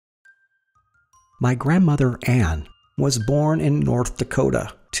My grandmother Anne was born in North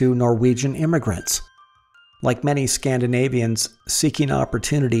Dakota to Norwegian immigrants. Like many Scandinavians seeking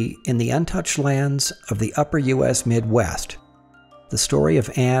opportunity in the untouched lands of the upper U.S. Midwest, the story of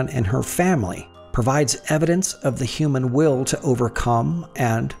Anne and her family provides evidence of the human will to overcome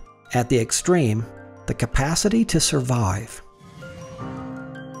and, at the extreme, the capacity to survive.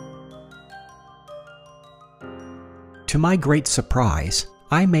 To my great surprise,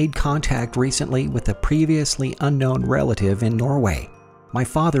 I made contact recently with a previously unknown relative in Norway, my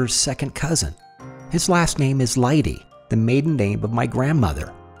father's second cousin. His last name is Lie-tah, the maiden name of my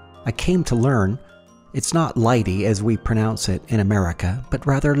grandmother. I came to learn it's not Lie-tah as we pronounce it in America, but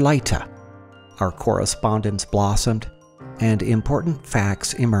rather Lie-tah. Our correspondence blossomed, and important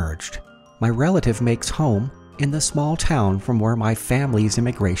facts emerged. My relative makes home in the small town from where my family's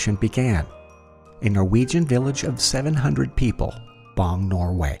immigration began, a Norwegian village of 700 people, Bong,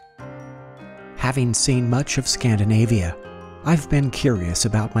 Norway. Having seen much of Scandinavia, I've been curious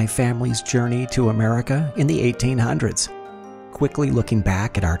about my family's journey to America in the 1800s. Quickly looking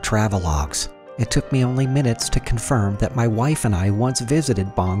back at our travelogues, it took me only minutes to confirm that my wife and I once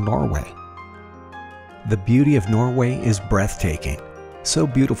visited Bong, Norway. The beauty of Norway is breathtaking, so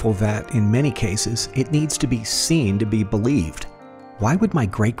beautiful that, in many cases, it needs to be seen to be believed. Why would my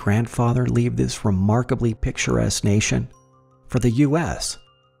great-grandfather leave this remarkably picturesque nation for the U.S.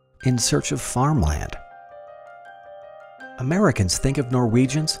 in search of farmland? Americans think of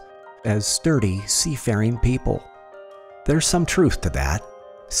Norwegians as sturdy, seafaring people. There's some truth to that.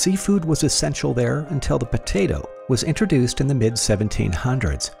 Seafood was essential there until the potato was introduced in the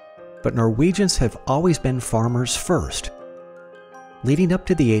mid-1700s, but Norwegians have always been farmers first. Leading up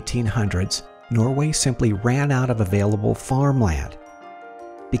to the 1800s, Norway simply ran out of available farmland.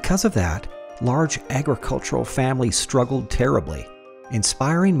 Because of that, large agricultural families struggled terribly,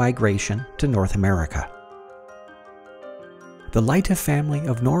 inspiring migration to North America. The Lie-tah family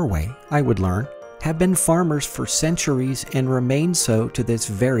of Norway, I would learn, have been farmers for centuries and remain so to this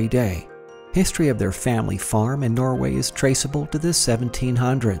very day. History of their family farm in Norway is traceable to the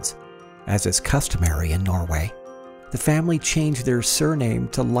 1700s. As is customary in Norway, the family changed their surname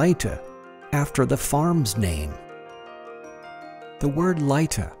to Lie-tah after the farm's name. The word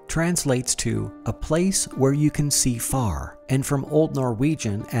Lie-tah translates to a place where you can see far, and from Old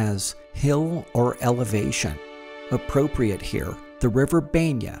Norwegian as hill or elevation. Appropriate here, the river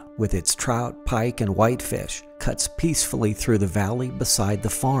Benya, with its trout, pike, and whitefish, cuts peacefully through the valley beside the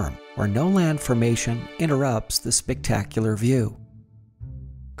farm, where no land formation interrupts the spectacular view.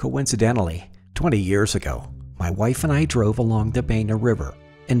 Coincidentally, 20 years ago, my wife and I drove along the Benya River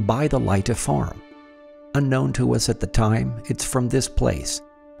and by the Lie-tah farm. Unknown to us at the time, it's from this place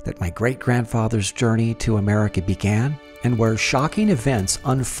that my great-grandfather's journey to America began and where shocking events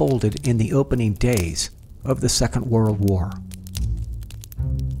unfolded in the opening days of the Second World War.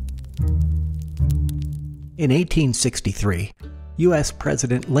 In 1863, U.S.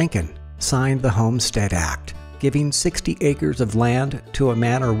 President Lincoln signed the Homestead Act, giving 60 acres of land to a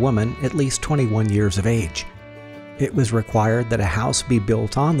man or woman at least 21 years of age. It was required that a house be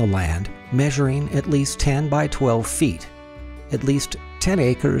built on the land, measuring at least 10 by 12 feet. At least 10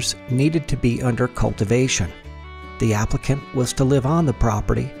 acres needed to be under cultivation. The applicant was to live on the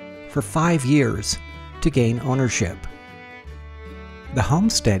property for 5 years to gain ownership. The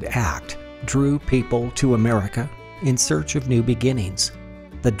Homestead Act drew people to America in search of new beginnings.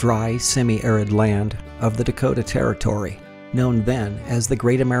 The dry, semi-arid land of the Dakota Territory, known then as the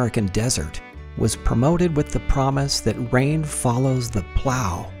Great American Desert, was promoted with the promise that rain follows the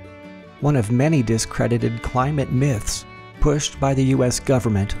plow, one of many discredited climate myths pushed by the U.S.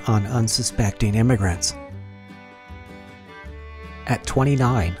 government on unsuspecting immigrants. At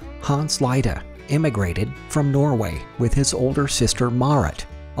 29, Hans Lie-tah immigrated from Norway with his older sister Marit,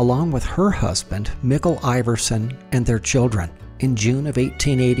 along with her husband Mikkel Iversen and their children, in June of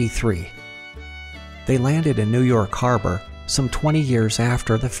 1883. They landed in New York Harbor some 20 years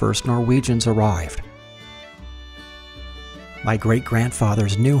after the first Norwegians arrived. My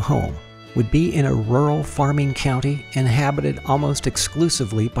great-grandfather's new home would be in a rural farming county inhabited almost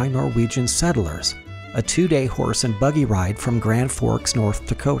exclusively by Norwegian settlers, a 2-day horse and buggy ride from Grand Forks, North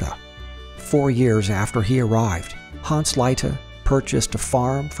Dakota. 4 years after he arrived, Hans Lie-tah purchased a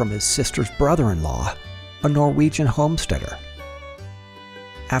farm from his sister's brother-in-law, a Norwegian homesteader.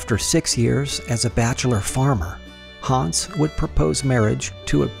 After 6 years as a bachelor farmer, Hans would propose marriage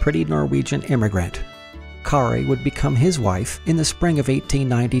to a pretty Norwegian immigrant. Kari would become his wife in the spring of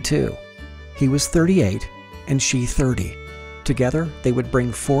 1892. He was 38 and she 30. Together, they would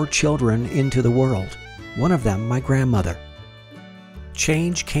bring 4 children into the world, one of them my grandmother.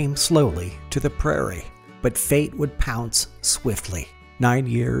 Change came slowly to the prairie, but fate would pounce swiftly. 9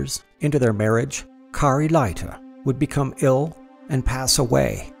 years into their marriage, Kari Lie-tah would become ill and pass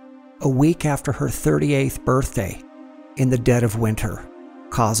away a week after her 38th birthday in the dead of winter.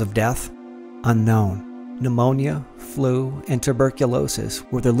 Cause of death? Unknown. Pneumonia, flu, and tuberculosis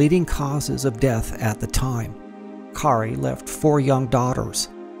were the leading causes of death at the time. Kari left 4 young daughters,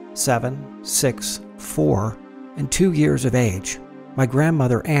 7, 6, 4, and 2 years of age. My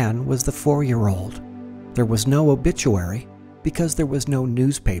grandmother Anne was the 4-year-old. There was no obituary because there was no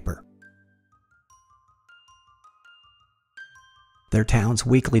newspaper. Their town's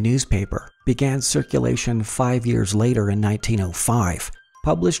weekly newspaper began circulation 5 years later in 1905,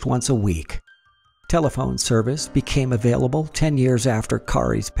 published once a week. Telephone service became available 10 years after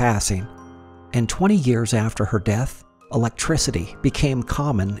Kari's passing, and 20 years after her death, electricity became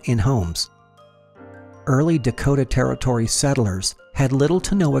common in homes. Early Dakota Territory settlers had little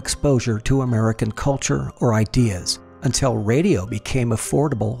to no exposure to American culture or ideas until radio became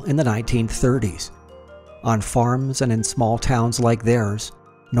affordable in the 1930s. On farms and in small towns like theirs,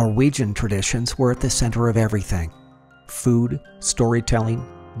 Norwegian traditions were at the center of everything: food, storytelling,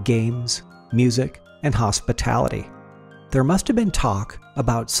 games, music, and hospitality. There must have been talk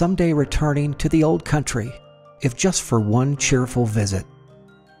about someday returning to the old country, if just for one cheerful visit.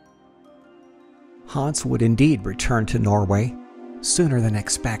 Hans would indeed return to Norway sooner than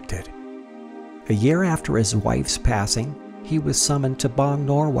expected. A year after his wife's passing, he was summoned to Bong,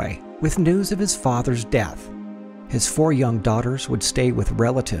 Norway, with news of his father's death. His 4 young daughters would stay with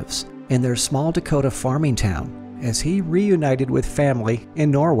relatives in their small Dakota farming town as he reunited with family in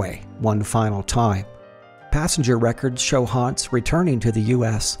Norway one final time. Passenger records show Hans returning to the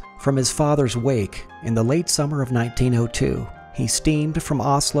U.S. from his father's wake in the late summer of 1902. He steamed from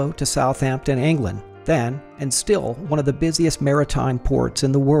Oslo to Southampton, England, then and still one of the busiest maritime ports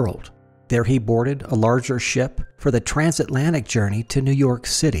in the world. There he boarded a larger ship for the transatlantic journey to New York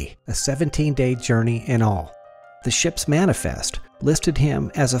City, a 17-day journey in all. The ship's manifest listed him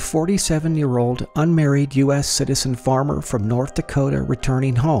as a 47-year-old unmarried U.S. citizen farmer from North Dakota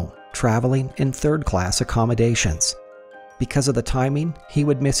returning home, traveling in third-class accommodations. Because of the timing, he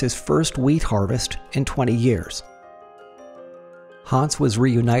would miss his first wheat harvest in 20 years. Hans was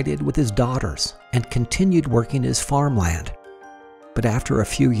reunited with his daughters and continued working his farmland. But after a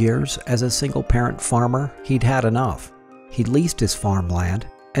few years as a single-parent farmer, he'd had enough. He leased his farmland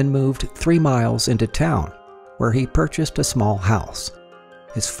and moved 3 miles into town, where he purchased a small house.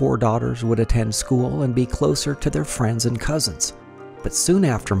 His 4 daughters would attend school and be closer to their friends and cousins. But soon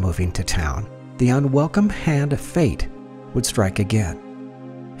after moving to town, the unwelcome hand of fate would strike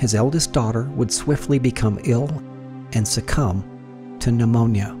again. His eldest daughter would swiftly become ill and succumb to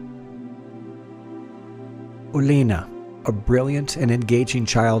pneumonia. Ulina, a brilliant and engaging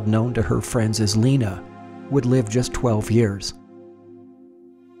child known to her friends as Lena, would live just 12 years.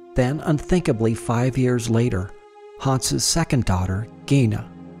 Then, unthinkably 5 years later, Hans's second daughter, Gina,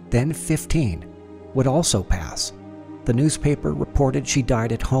 then 15, would also pass. The newspaper reported she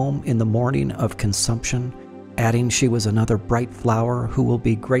died at home in the morning of consumption, adding she was another bright flower who will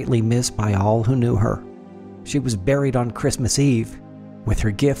be greatly missed by all who knew her. She was buried on Christmas Eve, with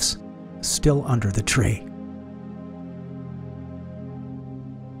her gifts still under the tree.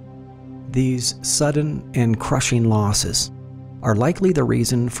 These sudden and crushing losses are likely the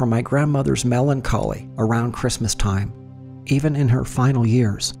reason for my grandmother's melancholy around Christmas time, even in her final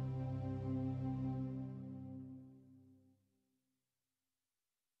years.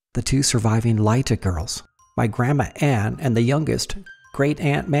 The 2 surviving Lie-tah girls, my Grandma Anne and the youngest, Great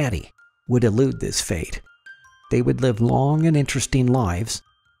Aunt Maddie, would elude this fate. They would live long and interesting lives.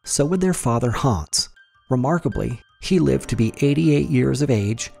 So would their father Hans. Remarkably, he lived to be 88 years of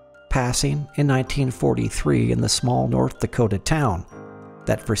age, passing in 1943 in the small North Dakota town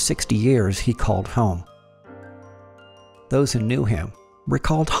that for 60 years he called home. Those who knew him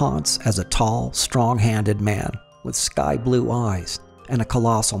recalled Hans as a tall, strong-handed man with sky-blue eyes and a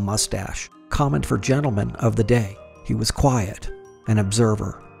colossal mustache, common for gentlemen of the day. He was quiet, an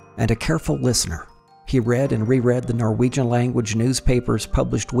observer, and a careful listener. He read and reread the Norwegian language newspapers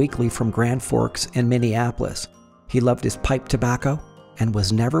published weekly from Grand Forks and Minneapolis. He loved his pipe tobacco and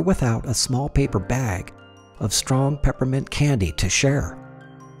was never without a small paper bag of strong peppermint candy to share.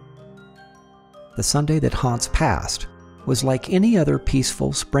 The Sunday that Hans passed was like any other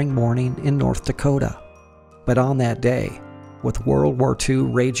peaceful spring morning in North Dakota. But on that day, with World War II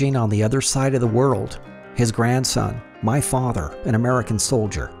raging on the other side of the world, his grandson, my father, an American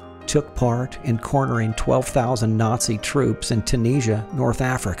soldier, took part in cornering 12,000 Nazi troops in Tunisia, North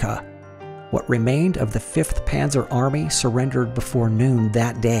Africa. What remained of the 5th Panzer Army surrendered before noon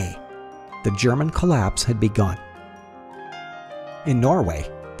that day. The German collapse had begun. In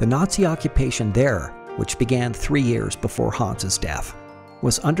Norway, the Nazi occupation there, which began 3 years before Hans's death,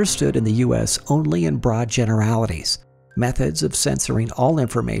 was understood in the U.S. only in broad generalities. Methods of censoring all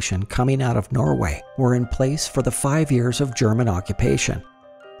information coming out of Norway were in place for the 5 years of German occupation.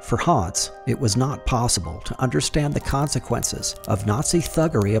 For Hans, it was not possible to understand the consequences of Nazi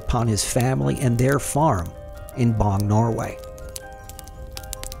thuggery upon his family and their farm in Bong, Norway.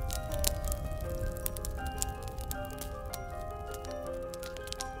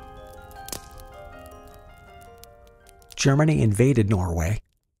 Germany invaded Norway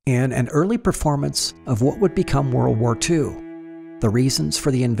in an early performance of what would become World War II. The reasons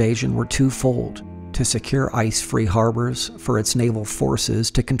for the invasion were twofold: to secure ice-free harbors for its naval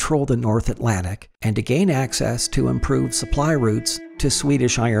forces to control the North Atlantic, and to gain access to improved supply routes to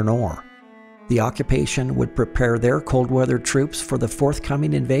Swedish iron ore. The occupation would prepare their cold-weather troops for the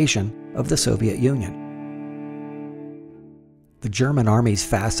forthcoming invasion of the Soviet Union. The German army's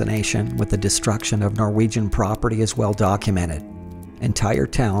fascination with the destruction of Norwegian property is well documented. Entire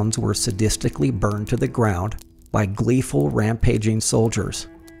towns were sadistically burned to the ground by gleeful, rampaging soldiers.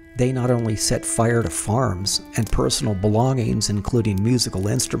 They not only set fire to farms and personal belongings, including musical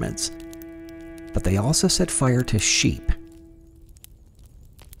instruments, but they also set fire to sheep.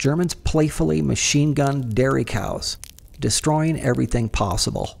 Germans playfully machine-gunned dairy cows, destroying everything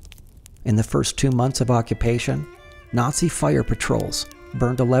possible. In the first 2 months of occupation, Nazi fire patrols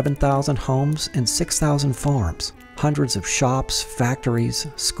burned 11,000 homes and 6,000 farms, hundreds of shops, factories,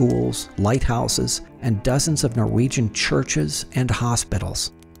 schools, lighthouses, and dozens of Norwegian churches and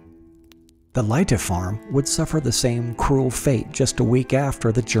hospitals. The Lie-tah farm would suffer the same cruel fate just a week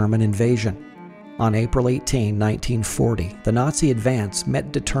after the German invasion. On April 18, 1940, the Nazi advance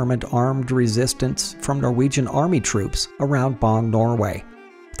met determined armed resistance from Norwegian army troops around Bong, Norway.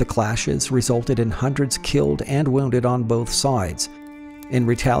 The clashes resulted in hundreds killed and wounded on both sides. In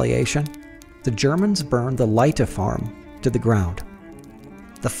retaliation, the Germans burned the Lie-tah farm to the ground.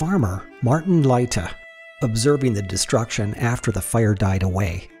 The farmer, Martin Lie-tah, observing the destruction after the fire died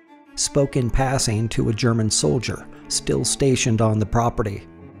away, spoke in passing to a German soldier still stationed on the property.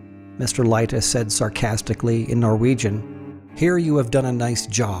 Mr. Lie-tah said sarcastically in Norwegian, "Here you have done a nice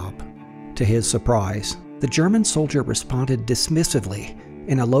job." To his surprise, the German soldier responded dismissively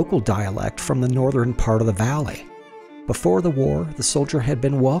in a local dialect from the northern part of the valley. Before the war, the soldier had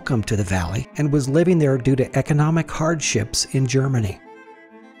been welcomed to the valley and was living there due to economic hardships in Germany.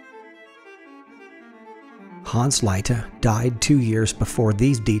 Hans Lie-tah died 2 years before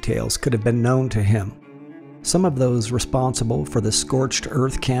these details could have been known to him. Some of those responsible for the Scorched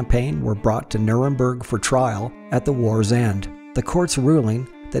Earth campaign were brought to Nuremberg for trial at the war's end. The court's ruling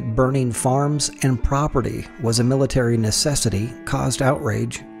that burning farms and property was a military necessity caused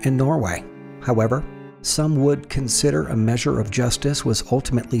outrage in Norway. However, some would consider a measure of justice was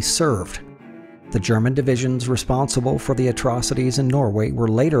ultimately served. The German divisions responsible for the atrocities in Norway were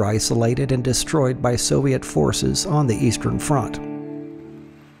later isolated and destroyed by Soviet forces on the Eastern Front.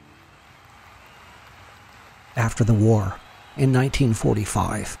 After the war, in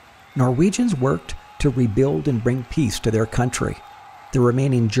 1945, Norwegians worked to rebuild and bring peace to their country. The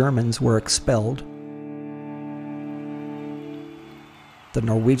remaining Germans were expelled. The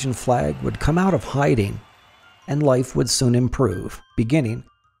Norwegian flag would come out of hiding, and life would soon improve, beginning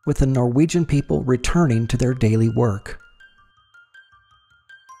with the Norwegian people returning to their daily work.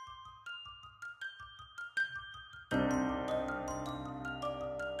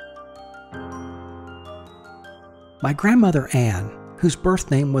 My grandmother Anne, whose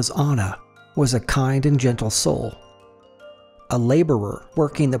birth name was Anna, was a kind and gentle soul. A laborer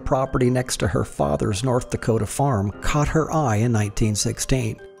working the property next to her father's North Dakota farm caught her eye in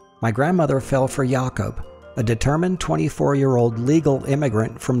 1916. My grandmother fell for Jakob, a determined 24-year-old legal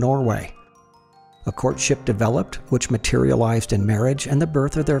immigrant from Norway. A courtship developed, which materialized in marriage and the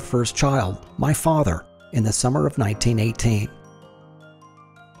birth of their first child, my father, in the summer of 1918.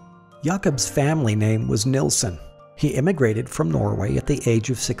 Jakob's family name was Nilsson. He immigrated from Norway at the age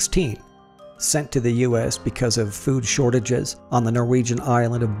of 16. Sent to the U.S. because of food shortages on the Norwegian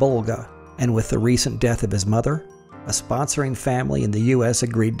island of Bolga, and with the recent death of his mother, a sponsoring family in the U.S.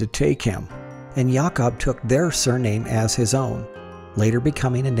 agreed to take him, and Jakob took their surname as his own, later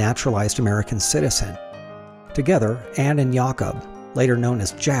becoming a naturalized American citizen. Together, Anne and Jakob, later known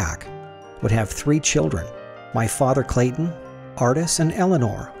as Jack, would have 3 children, my father Clayton, Artis, and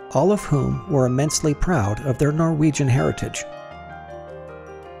Eleanor, all of whom were immensely proud of their Norwegian heritage.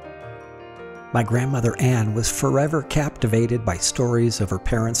 My grandmother Anne was forever captivated by stories of her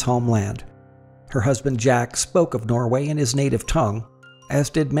parents' homeland. Her husband Jack spoke of Norway in his native tongue, as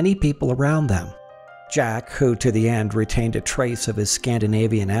did many people around them. Jack, who to the end retained a trace of his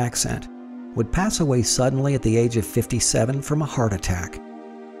Scandinavian accent, would pass away suddenly at the age of 57 from a heart attack.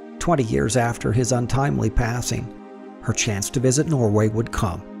 20 years after his untimely passing, her chance to visit Norway would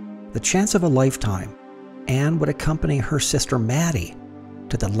come, the chance of a lifetime. Anne would accompany her sister Maddie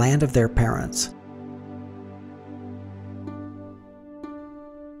to the land of their parents.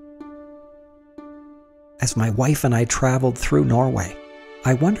 As my wife and I traveled through Norway,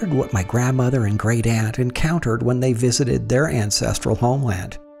 I wondered what my grandmother and great-aunt encountered when they visited their ancestral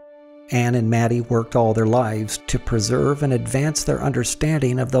homeland. Anne and Maddie worked all their lives to preserve and advance their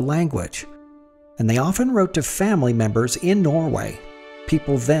understanding of the language, and they often wrote to family members in Norway,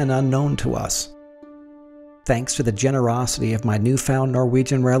 people then unknown to us. Thanks to the generosity of my newfound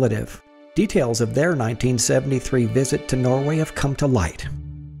Norwegian relative, details of their 1973 visit to Norway have come to light.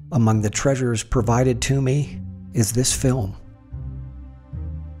 Among the treasures provided to me is this film.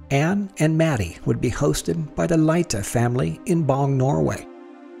 Anne and Maddie would be hosted by the Lie-tah family in Bong, Norway.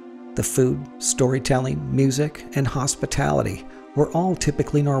 The food, storytelling, music, and hospitality were all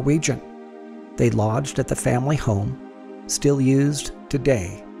typically Norwegian. They lodged at the family home, still used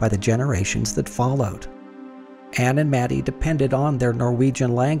today by the generations that followed. Anne and Maddie depended on their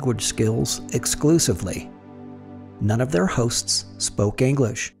Norwegian language skills exclusively. None of their hosts spoke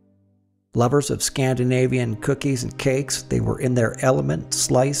English. Lovers of Scandinavian cookies and cakes, they were in their element,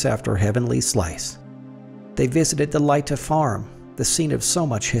 slice after heavenly slice. They visited the Lie-tah farm, the scene of so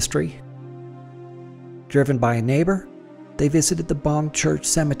much history. Driven by a neighbor, they visited the Bong Church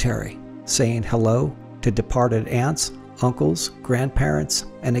Cemetery, saying hello to departed aunts, uncles, grandparents,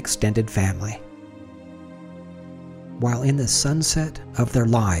 and extended family. While in the sunset of their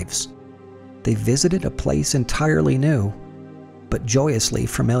lives, they visited a place entirely new, but joyously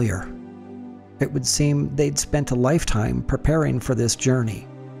familiar. It would seem they'd spent a lifetime preparing for this journey.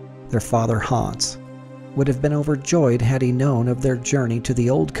 Their father, Hans, would have been overjoyed had he known of their journey to the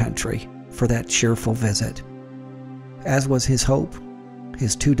old country for that cheerful visit. As was his hope,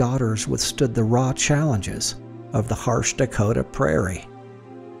 his two daughters withstood the raw challenges of the harsh Dakota prairie.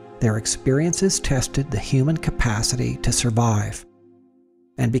 Their experiences tested the human capacity to survive.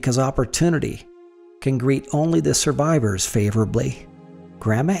 And because opportunity can greet only the survivors favorably,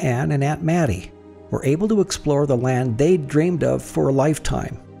 Grandma Anne and Aunt Maddie were able to explore the land they'd dreamed of for a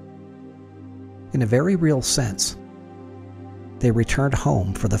lifetime. In a very real sense, they returned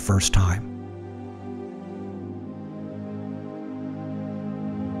home for the first time.